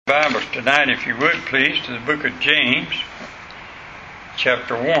Bibles tonight, if you would please, to the book of James,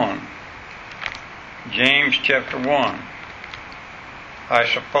 chapter 1. James chapter 1. I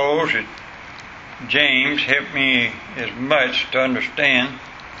suppose that James helped me as much to understand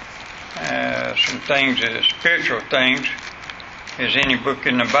some things, as spiritual things, as any book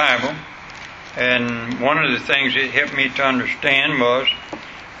in the Bible. And one of the things it helped me to understand was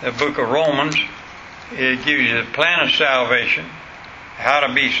the book of Romans. It gives you the plan of salvation, how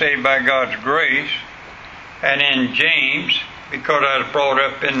to be saved by God's grace. And in James, because I was brought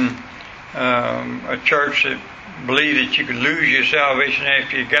up in a church that believed that you could lose your salvation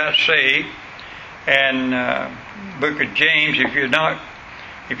after you got saved, and book of James, if you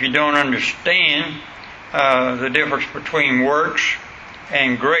don't understand the difference between works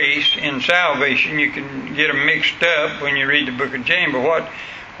and grace in salvation, you can get them mixed up when you read the book of James. But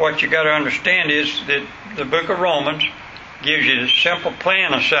what you got to understand is that the book of Romans gives you the simple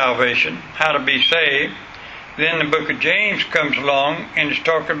plan of salvation, how to be saved. Then the book of James comes along and it's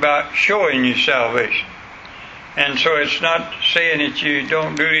talking about showing you salvation. And so it's not saying that you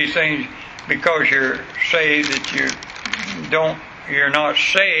don't do these things because you're saved, that you're not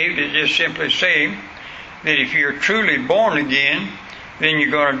saved. It's just simply saying that if you're truly born again, then you're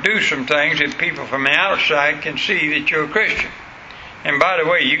going to do some things that people from the outside can see that you're a Christian. And by the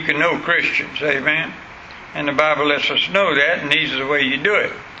way, you can know Christians, amen? And the Bible lets us know that, and these are the way you do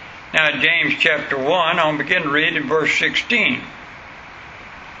it. Now, James chapter 1, I'll begin to read in verse 16.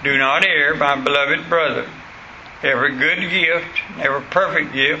 Do not err, my beloved brother. Every good gift, every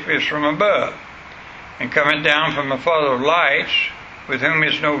perfect gift is from above, and cometh down from the Father of lights, with whom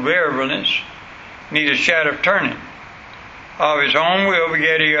is no variableness, neither shadow of turning. Of his own will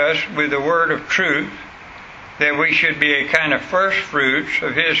begat he us with the word of truth, that we should be a kind of first fruits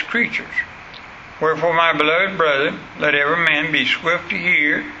of his creatures. Wherefore, my beloved brother, let every man be swift to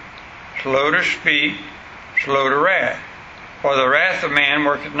hear, slow to speak, slow to wrath. For the wrath of man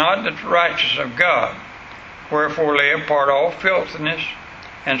worketh not the righteousness of God. Wherefore lay apart all filthiness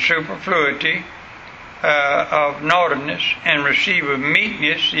and superfluity of naughtiness, and receive with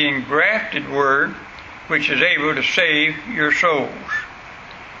meekness the engrafted word, which is able to save your souls.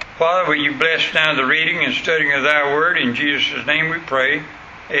 Father, will you bless now the reading and studying of thy word? In Jesus' name we pray.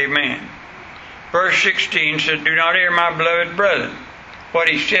 Amen. Verse 16 says, do not err, my beloved brethren. What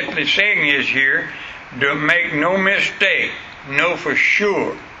he's simply saying is here, do make no mistake, know for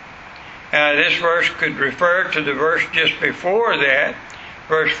sure. This verse could refer to the verse just before that,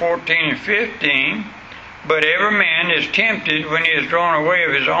 verse 14 and 15. But every man is tempted when he is drawn away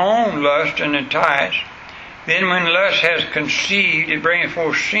of his own lust and enticed. Then when lust has conceived, it bringeth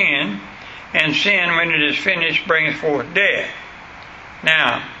forth sin, and sin, when it is finished, bringeth forth death.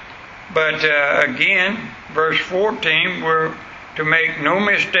 Now, but again, verse 14, we're to make no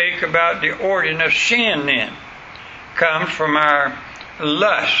mistake about the origin of sin then. Comes from our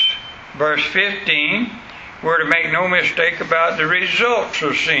lust. Verse 15, we're to make no mistake about the results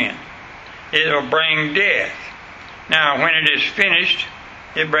of sin. It'll bring death. Now, when it is finished,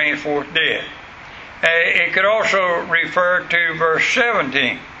 it brings forth death. It could also refer to verse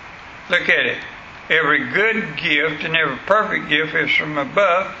 17. Look at it. Every good gift and every perfect gift is from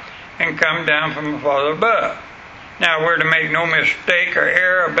above, and come down from the Father above. Now, we're to make no mistake or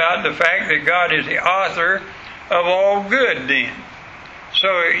error about the fact that God is the author of all good then.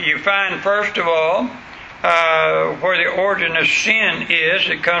 So you find, first of all, where the origin of sin is,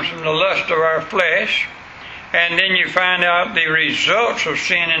 it comes from the lust of our flesh. And then you find out the results of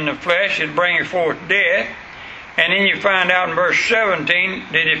sin in the flesh, it brings forth death. And then you find out in verse 17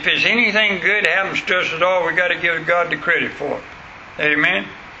 that if there's anything good happens to us at all, we've got to give God the credit for it. Amen?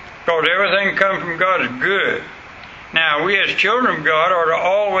 Because everything comes from God is good. Now, we as children of God are to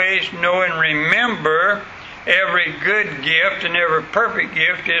always know and remember every good gift and every perfect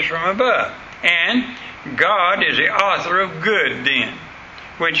gift is from above. And God is the author of good then,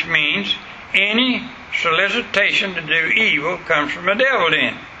 which means any solicitation to do evil comes from the devil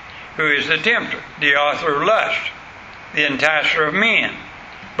then, who is the tempter, the author of lust, the enticer of men,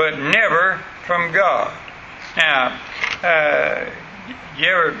 but never from God. Now, you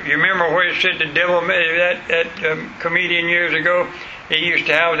remember where it said the devil, that comedian years ago, he used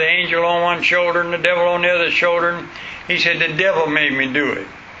to have the angel on one shoulder and the devil on the other shoulder. And he said, the devil made me do it.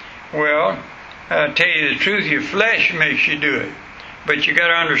 Well, I'll tell you the truth, your flesh makes you do it. But you got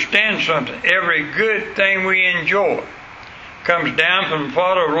to understand something. Every good thing we enjoy comes down from the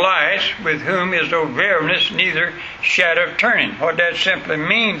Father of lights, with whom is no variableness, neither shadow of turning. What that simply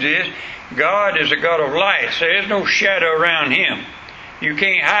means is, God is a God of lights. There is no shadow around Him. You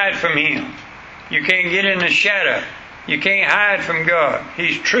can't hide from Him. You can't get in the shadow. You can't hide from God.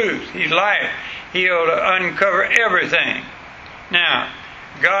 He's truth. He's life. He'll uncover everything. Now,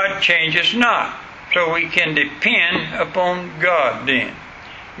 God changes not, so we can depend upon God then.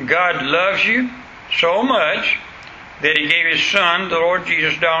 God loves you so much that He gave His Son, the Lord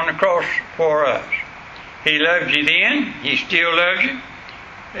Jesus, down on the cross for us. He loved you then. He still loves you.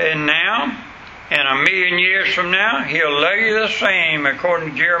 And now, and a million years from now, He'll love you the same,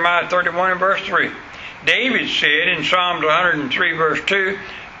 according to Jeremiah 31 and verse 3. David said in Psalms 103 verse 2,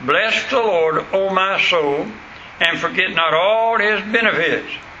 "Bless the Lord, O my soul, and forget not all His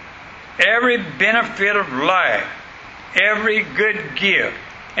benefits." Every benefit of life, every good gift,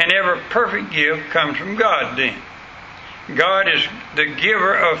 and every perfect gift comes from God then. God is the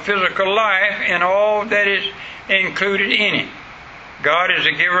giver of physical life and all that is included in it. God is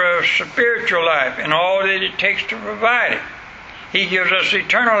the giver of spiritual life and all that it takes to provide it. He gives us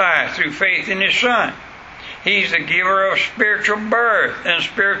eternal life through faith in His Son. He's the giver of spiritual birth and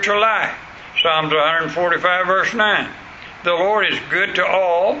spiritual life. Psalms 145 verse 9. The Lord is good to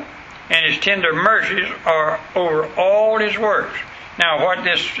all, and His tender mercies are over all His works. Now what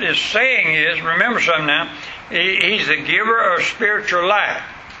this is saying is, remember something now, He's the giver of spiritual life.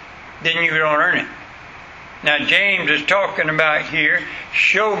 Then you don't earn it. Now James is talking about here,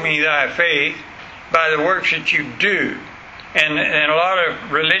 show me thy faith by the works that you do. And a lot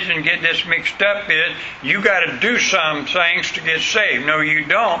of religion get this mixed up is, you got to do some things to get saved. No, you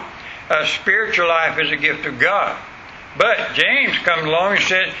don't. Spiritual life is a gift of God. But James comes along and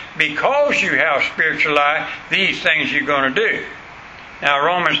says, because you have spiritual life, these things you're going to do. Now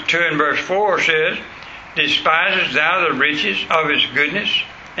Romans 2 and verse 4 says, "Despisest thou the riches of His goodness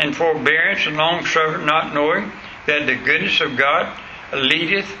and forbearance and long-suffering, not knowing that the goodness of God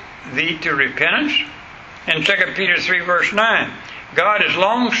leadeth thee to repentance?" And 2 Peter 3 verse 9, "God is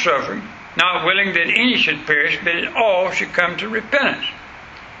long-suffering, not willing that any should perish, but that all should come to repentance."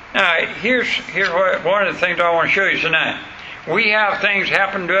 Now, here's one of the things I want to show you tonight. We have things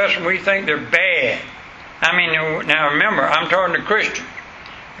happen to us and we think they're bad. I mean, now remember, I'm talking to Christians.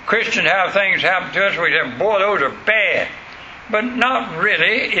 Christians have things happen to us and we say, boy, those are bad. But not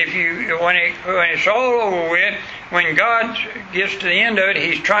really. When it's all over with, when God gets to the end of it,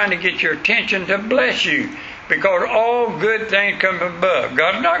 He's trying to get your attention to bless you. Because all good things come from above.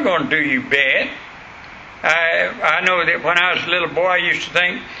 God's not going to do you bad. I know that when I was a little boy, I used to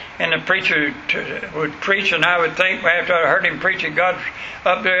think, and the preacher would preach, and I would think, after I heard him preach, that God's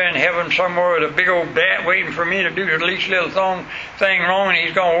up there in heaven somewhere with a big old bat waiting for me to do the least little thing wrong, and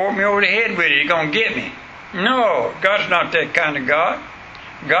He's going to whoop me over the head with it. He's going to get me. No, God's not that kind of God.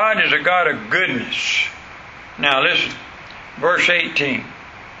 God is a God of goodness. Now listen, verse 18.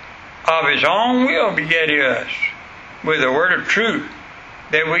 "Of His own will begat He us with the word of truth,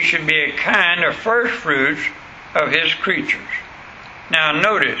 that we should be a kind of first fruits of His creatures." Now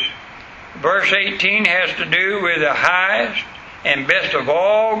notice, verse 18 has to do with the highest and best of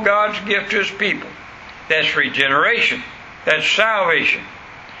all God's gift to His people. That's regeneration. That's salvation.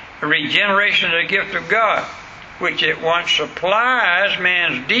 Regeneration is a gift of God, which at once supplies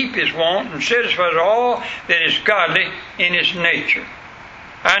man's deepest want and satisfies all that is godly in its nature.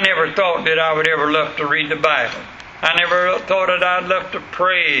 I never thought that I would ever love to read the Bible. I never thought that I'd love to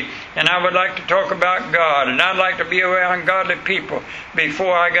pray, and I would like to talk about God, and I'd like to be around godly people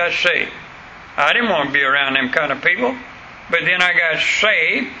before I got saved. I didn't want to be around them kind of people, but then I got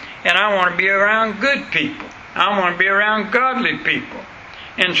saved, and I want to be around good people. I want to be around godly people.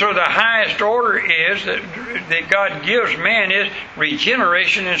 And so the highest order is that God gives man is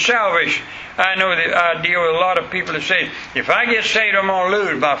regeneration and salvation. I know that I deal with a lot of people that say, if I get saved, I'm going to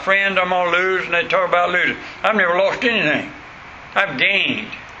lose. My friends, I'm going to lose. And they talk about losing. I've never lost anything. I've gained.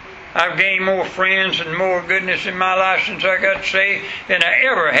 I've gained more friends and more goodness in my life since I got saved than I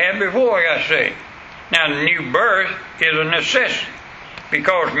ever had before I got saved. Now, the new birth is a necessity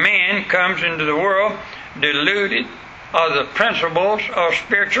because man comes into the world deluded of the principles of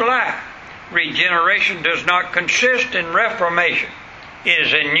spiritual life. Regeneration does not consist in reformation. It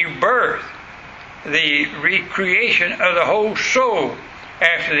is a new birth, the recreation of the whole soul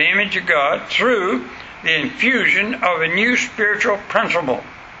after the image of God through the infusion of a new spiritual principle.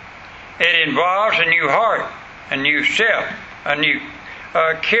 It involves a new heart, a new self, a new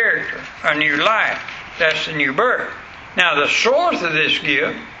character, a new life. That's the new birth. Now, the source of this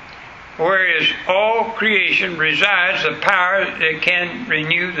gift, whereas all creation resides the power that can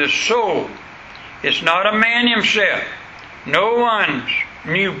renew the soul. It's not a man himself. No one's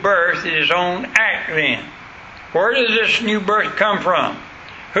new birth is his own act then. Where does this new birth come from?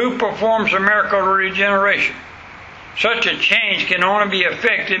 Who performs the miracle of regeneration? Such a change can only be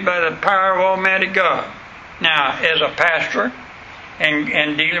effected by the power of Almighty God. Now, as a pastor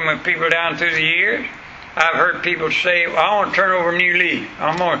and dealing with people down through the years, I've heard people say, well, I want to turn over a new leaf.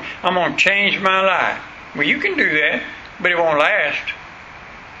 I'm going to change my life. Well, you can do that, but it won't last.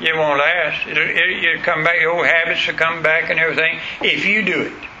 It won't last. It'll come back. The old habits will come back and everything if you do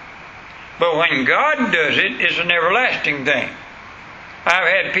it. But when God does it, it's an everlasting thing. I've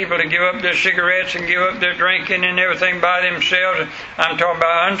had people to give up their cigarettes and give up their drinking and everything by themselves. I'm talking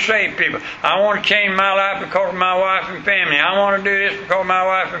about unsaved people. I want to change my life because of my wife and family. I want to do this because of my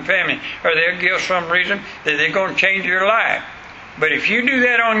wife and family. Or they'll give some reason that they're going to change your life. But if you do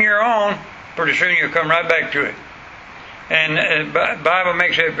that on your own, pretty soon you'll come right back to it. And the Bible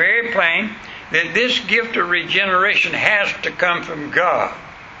makes it very plain that this gift of regeneration has to come from God.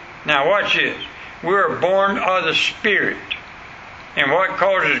 Now watch this. We're born of the Spirit. And what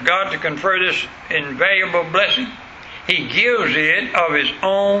causes God to confer this invaluable blessing? He gives it of His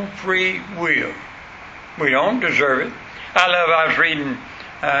own free will. We don't deserve it. I was reading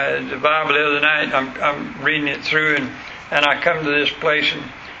the Bible the other night. I'm reading it through, and I come to this place,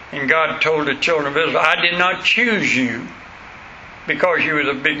 and God told the children of Israel, I did not choose you because you was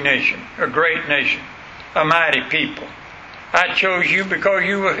a big nation, a great nation, a mighty people. I chose you because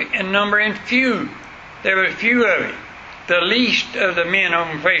you were in number and few. There were few of you. The least of the men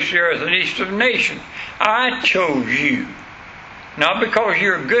on the face of the earth, the least of the nations. I chose you. Not because of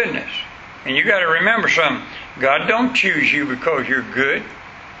your goodness. And you got to remember something. God don't choose you because you're good.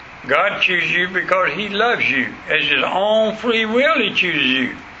 God chooses you because He loves you. As His own free will, He chooses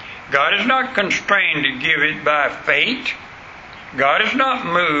you. God is not constrained to give it by fate. God is not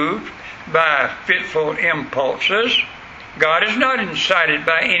moved by fitful impulses. God is not incited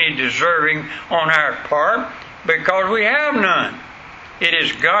by any deserving on our part, because we have none. It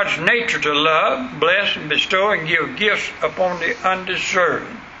is God's nature to love, bless, and bestow and give gifts upon the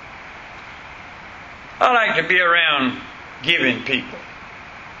undeserving. I like to be around giving people.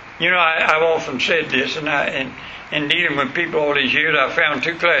 You know, I've often said this, and in dealing with people all these years, I've found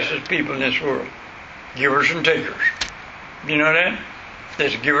two classes of people in this world. Givers and takers. You know that?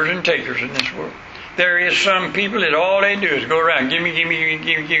 There's givers and takers in this world. There is some people that all they do is go around, give me, give me, give me,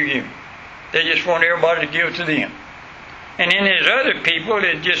 give me, give me. They just want everybody to give to them. And then there's other people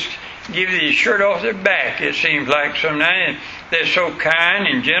that just give the shirt off their back, it seems like sometimes. They're so kind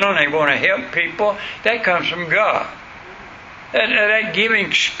and gentle and they want to help people. That comes from God. That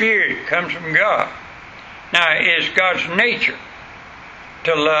giving spirit comes from God. Now, it's God's nature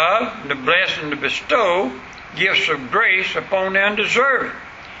to love, to bless, and to bestow gifts of grace upon the undeserving.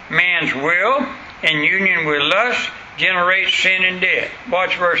 Man's will, in union with lust, generates sin and death.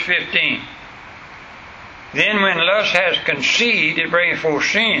 Watch verse 15. Then when lust has conceived, it bringeth forth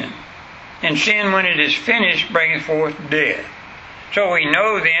sin. And sin, when it is finished, bringeth forth death. So we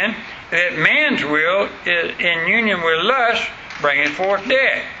know then that man's will, in union with lust, bringeth forth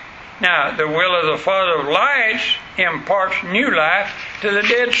death. Now, the will of the Father of lights imparts new life to the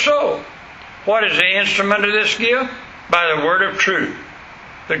dead soul. What is the instrument of this gift? By the word of truth,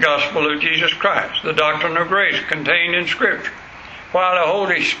 the gospel of Jesus Christ, the doctrine of grace contained in Scripture. While the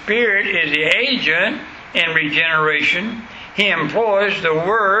Holy Spirit is the agent in regeneration, He employs the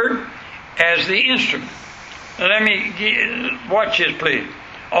Word as the instrument. Let me watch this, please.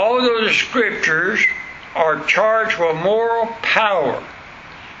 Although the Scriptures are charged with moral power,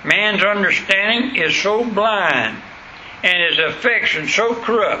 man's understanding is so blind and his affections so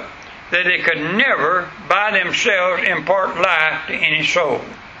corrupt that they could never by themselves impart life to any soul.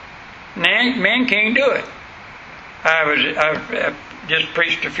 Man can't do it. I just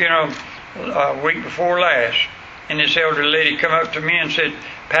preached a funeral a week before last, and this elderly lady come up to me and said,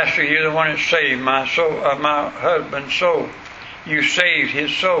 Pastor, you're the one that saved my soul, my husband's soul. You saved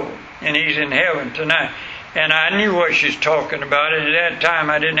his soul, and he's in heaven tonight. And I knew what she's talking about, and at that time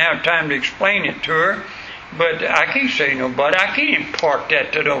I didn't have time to explain it to her. But I can't say nobody. I can't impart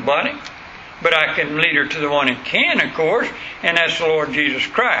that to nobody. But I can lead her to the one that can, of course, and that's the Lord Jesus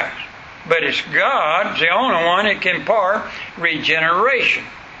Christ. But it's God, the only one that can impart regeneration.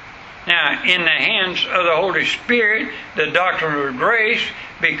 Now, in the hands of the Holy Spirit, the doctrine of grace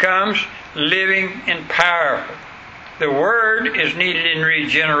becomes living and powerful. The Word is needed in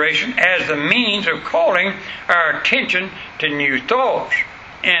regeneration as the means of calling our attention to new thoughts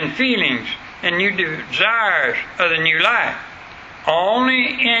and feelings and new desires of the new life. Only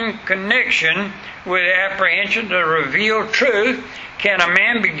in connection with the apprehension of the revealed truth can a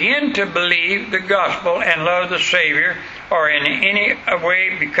man begin to believe the gospel and love the Savior, or in any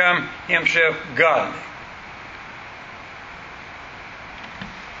way become himself godly.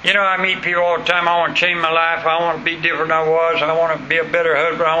 You know, I meet people all the time. I want to change my life. I want to be different than I was. I want to be a better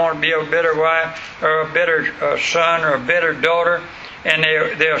husband. I want to be a better wife or a better son or a better daughter. And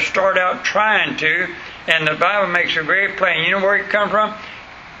they'll start out trying to. And the Bible makes it very plain. You know where it comes from?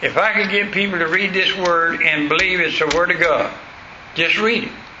 If I could get people to read this word and believe it's the Word of God, just read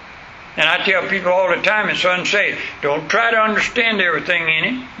it. And I tell people all the time, it's unsaved, don't try to understand everything in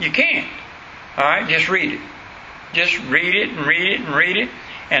it. You can't. All right, just read it. Just read it and read it and read it.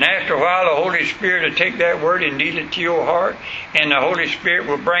 And after a while, the Holy Spirit will take that word and deal it to your heart. And the Holy Spirit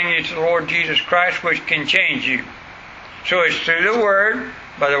will bring you to the Lord Jesus Christ, which can change you. So it's through the Word,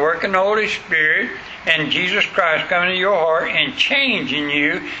 by the work of the Holy Spirit, and Jesus Christ coming to your heart and changing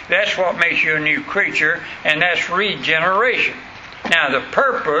you. That's what makes you a new creature, and that's regeneration. Now, the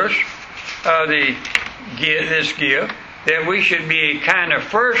purpose of this gift, that we should be a kind of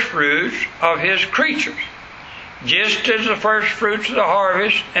first fruits of His creatures. Just as the first fruits of the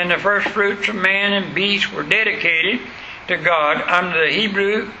harvest and the first fruits of man and beast were dedicated to God under the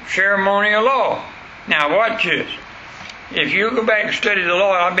Hebrew ceremonial law. Now watch this. If you go back and study the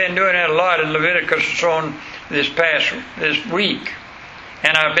law, I've been doing that a lot in Leviticus on this week.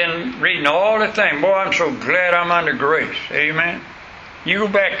 And I've been reading all the things. Boy, I'm so glad I'm under grace. Amen. You go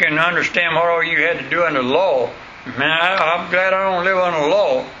back and understand what all you had to do under the law. Man, I'm glad I don't live under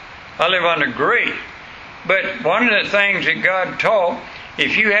law. I live under grace. But one of the things that God taught,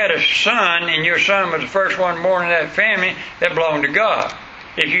 if you had a son and your son was the first one born in that family, that belonged to God.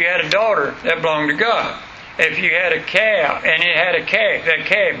 If you had a daughter, that belonged to God. If you had a cow and it had a calf, that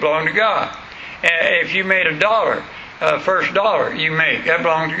calf belonged to God. If you made $1, first dollar you make, that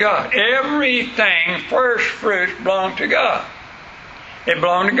belonged to God. Everything, first fruits, belonged to God. It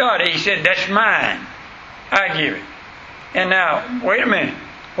belonged to God. He said, that's mine. I give it. And now, wait a minute.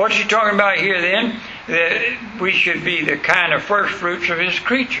 What's he talking about here then? That we should be the kind of first fruits of His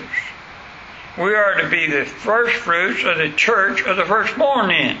creatures. We are to be the first fruits of the church of the firstborn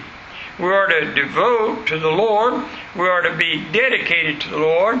in. We are to devote to the Lord. We are to be dedicated to the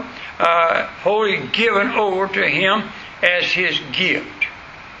Lord, wholly given over to Him as His gift.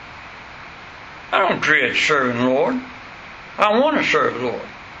 I don't dread serving the Lord. I want to serve the Lord.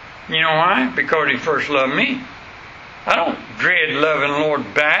 You know why? Because He first loved me. I don't dread loving the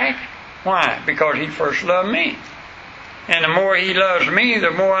Lord back. Why? Because He first loved me. And the more He loves me,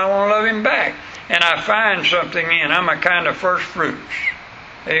 the more I want to love Him back. And I find something in. I'm a kind of first fruits.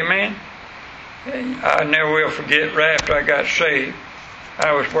 Amen? I never will forget, right after I got saved,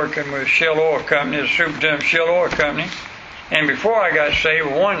 I was working with Shell Oil Company, the superintendent of Shell Oil Company. And before I got saved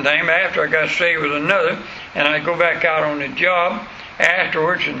was one thing, but after I got saved was another. And I go back out on the job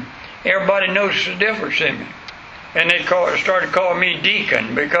afterwards, and everybody noticed the difference in me. And they started calling me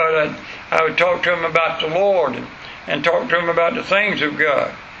deacon, because I would talk to them about the Lord and talk to them about the things of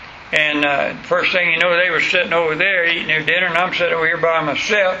God. And first thing you know, they were sitting over there eating their dinner, and I'm sitting over here by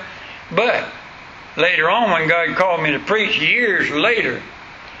myself. But later on, when God called me to preach, years later,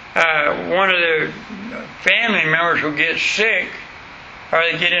 one of the family members will get sick, or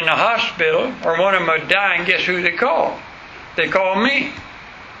they get in the hospital, or one of them will die, and guess who they call? They call me.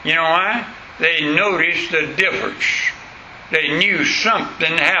 You know why? They noticed the difference. They knew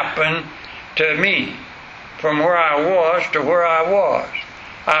something happened to me from where I was to where I was.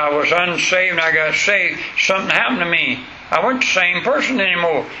 I was unsaved and I got saved. Something happened to me. I wasn't the same person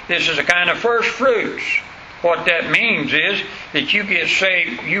anymore. This is a kind of first fruits. What that means is that you get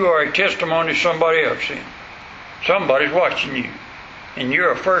saved, you are a testimony to somebody else in. Somebody's watching you. And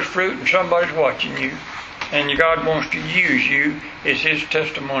you're a first fruit and somebody's watching you. And God wants to use you as His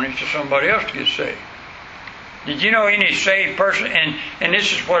testimony to somebody else to get saved. Did you know any saved person, and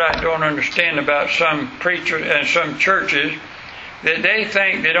this is what I don't understand about some preachers and some churches, that they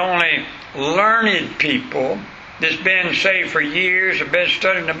think that only learned people that's been saved for years, have been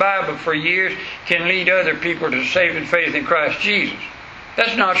studying the Bible for years, can lead other people to saving faith in Christ Jesus.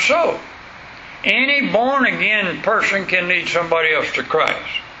 That's not so. Any born-again person can lead somebody else to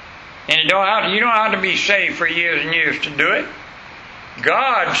Christ. And you don't have to be saved for years and years to do it.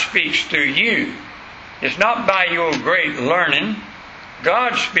 God speaks through you. It's not by your great learning.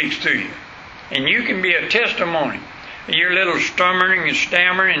 God speaks through you. And you can be a testimony. You're a little stammering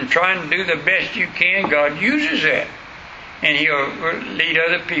and trying to do the best you can. God uses that. And He'll lead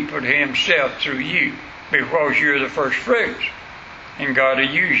other people to Himself through you, because you're the first fruits. And God will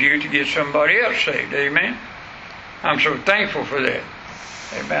use you to get somebody else saved. Amen? I'm so thankful for that.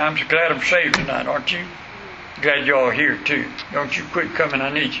 Amen. I'm so glad I'm saved tonight, aren't you? Glad you're all here too. Don't you quit coming, I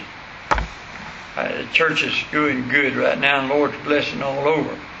need you. The church is doing good right now, and the Lord's blessing all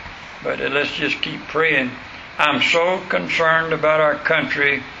over. But let's just keep praying. I'm so concerned about our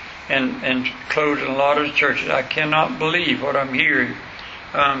country and closing a lot of the churches. I cannot believe what I'm hearing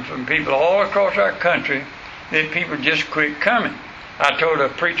from people all across our country, that people just quit coming. I told a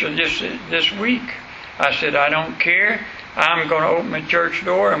preacher this week, I said, I don't care. I'm going to open the church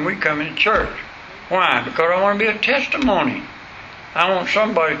door and we come into church. Why? Because I want to be a testimony. I want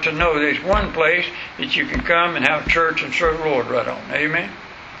somebody to know there's one place that you can come and have church and serve the Lord right on. Amen?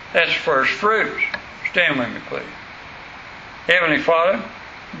 That's first fruits. Stand with me, please. Heavenly Father,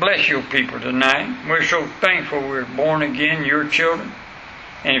 bless your people tonight. We're so thankful we're born again, your children.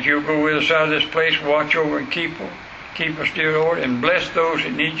 And if you'll go with us out of this place, watch over and keep us, dear Lord, and bless those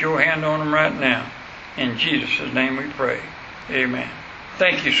that need your hand on them right now. In Jesus' name we pray. Amen.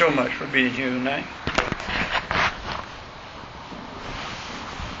 Thank you so much for being here tonight.